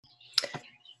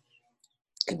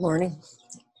Good morning.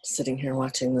 Sitting here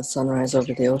watching the sunrise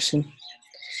over the ocean.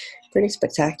 Pretty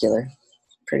spectacular.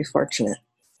 Pretty fortunate.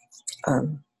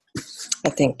 I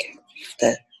think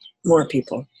that more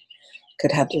people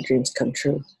could have their dreams come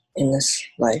true in this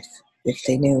life if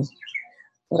they knew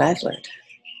what I've learned.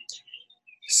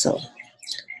 So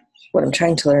what I'm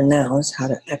trying to learn now is how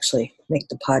to actually make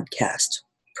the podcast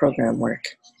program work.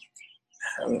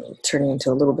 Turning into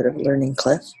a little bit of a learning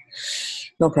cliff.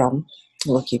 No problem.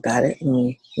 We'll keep at it and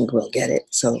we will get it.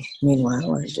 So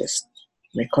meanwhile, I'm just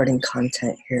recording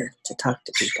content here to talk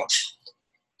to people.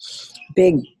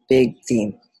 Big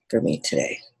theme for me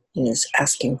today is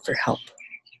asking for help.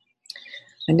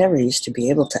 I never used to be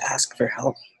able to ask for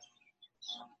help.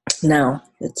 Now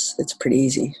it's pretty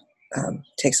easy.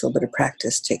 Takes a little bit of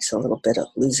practice, takes a little bit of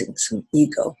losing some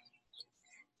ego.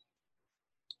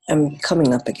 I'm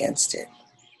coming up against it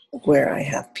where I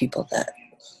have people that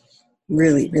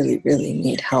really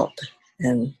need help,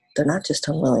 and they're not just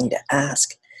unwilling to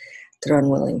ask, they're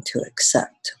unwilling to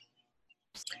accept.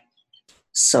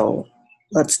 So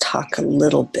let's talk a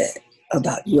little bit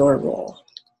about your role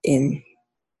in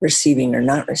receiving or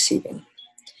not receiving.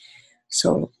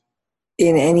 So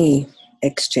in any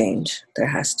exchange, there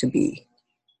has to be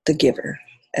the giver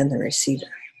and the receiver.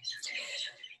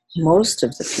 Most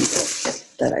of the people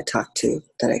that I talk to,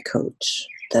 that I coach,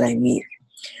 that I meet,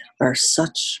 are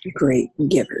such great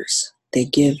givers. They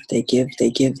give,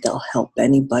 they'll help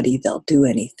anybody, they'll do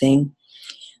anything.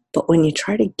 But when you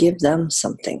try to give them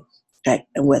something,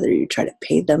 whether you try to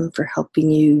pay them for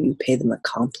helping you pay them a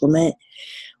compliment,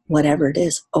 whatever it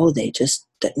is, no,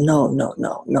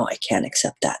 I can't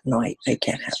accept that. No, I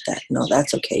can't have that. No,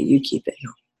 that's okay, you keep it.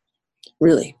 No,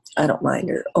 really, I don't mind.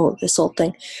 Or, this old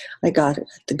thing, I got it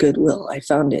at the Goodwill. I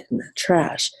found it in the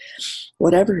trash.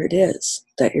 Whatever it is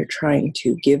that you're trying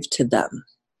to give to them,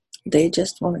 they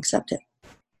just won't accept it.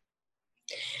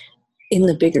 In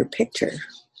the bigger picture,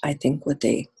 I think what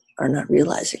they are not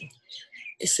realizing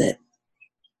is that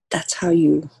that's how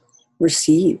you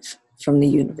receive from the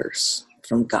universe,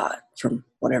 from God, from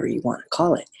whatever you want to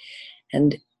call it.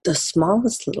 And the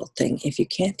smallest little thing, if you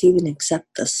can't even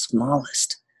accept the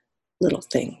smallest little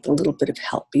thing, the little bit of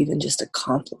help, even just a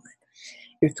compliment,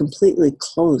 you're completely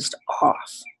closed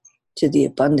off to the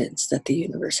abundance that the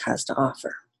universe has to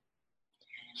offer.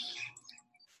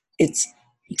 It's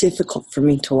difficult for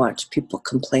me to watch people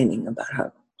complaining about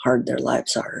how hard their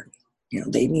lives are.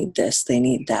 They need this, they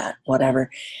need that,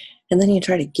 whatever. And then you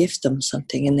try to gift them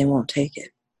something and they won't take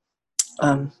it.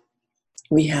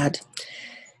 We had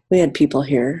people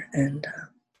here, and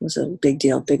it was a big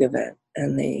deal, big event,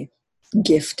 and they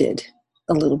gifted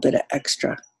a little bit of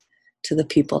extra to the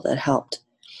people that helped.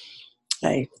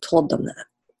 I told them that,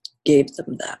 gave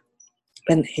them that,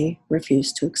 and they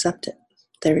refused to accept it.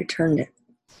 They returned it.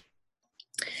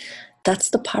 That's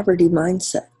the poverty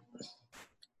mindset.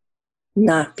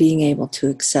 Not being able to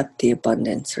accept the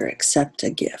abundance or accept a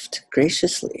gift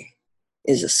graciously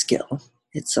is a skill.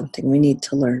 It's something we need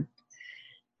to learn.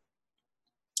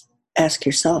 Ask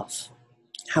yourself,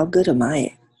 how good am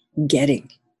I at getting?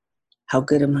 How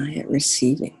good am I at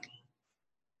receiving?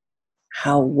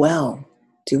 How well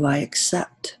do I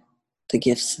accept the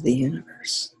gifts of the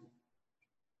universe?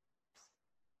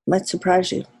 Might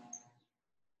surprise you.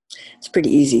 It's pretty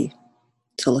easy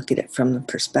to look at it from the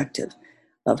perspective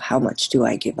of how much do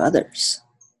I give others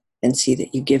and see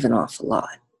that you give an awful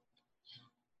lot.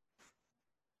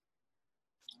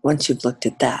 Once you've looked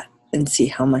at that and see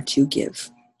how much you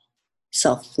give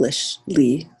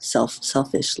selfishly,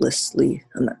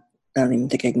 I don't even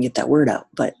think I can get that word out,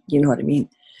 but you know what I mean.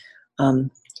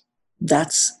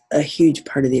 That's a huge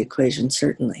part of the equation,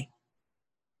 certainly.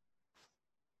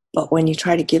 But when you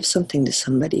try to give something to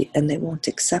somebody and they won't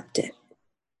accept it,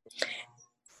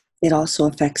 it also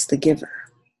affects the giver.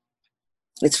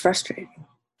 It's frustrating.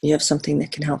 You have something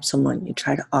that can help someone, you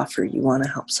try to offer, you want to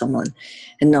help someone,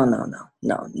 and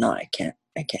no, I can't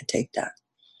take that.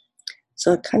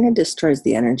 So it kind of destroys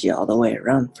the energy all the way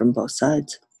around from both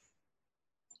sides.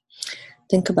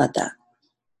 Think about that.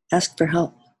 Ask for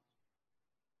help.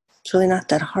 It's really not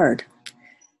that hard.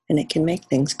 And it can make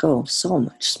things go so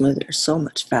much smoother, so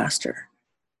much faster,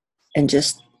 and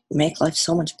just make life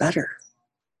so much better.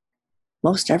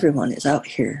 Most everyone is out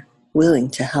here willing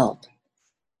to help,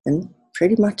 and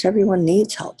pretty much everyone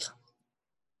needs help.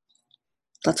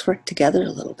 Let's work together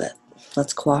a little bit.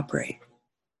 Let's cooperate.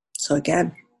 So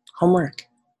again, homework.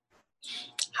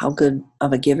 How good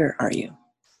of a giver are you?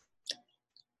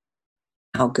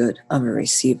 How good of a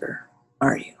receiver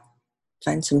are you?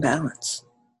 Find some balance.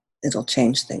 It'll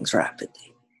change things rapidly.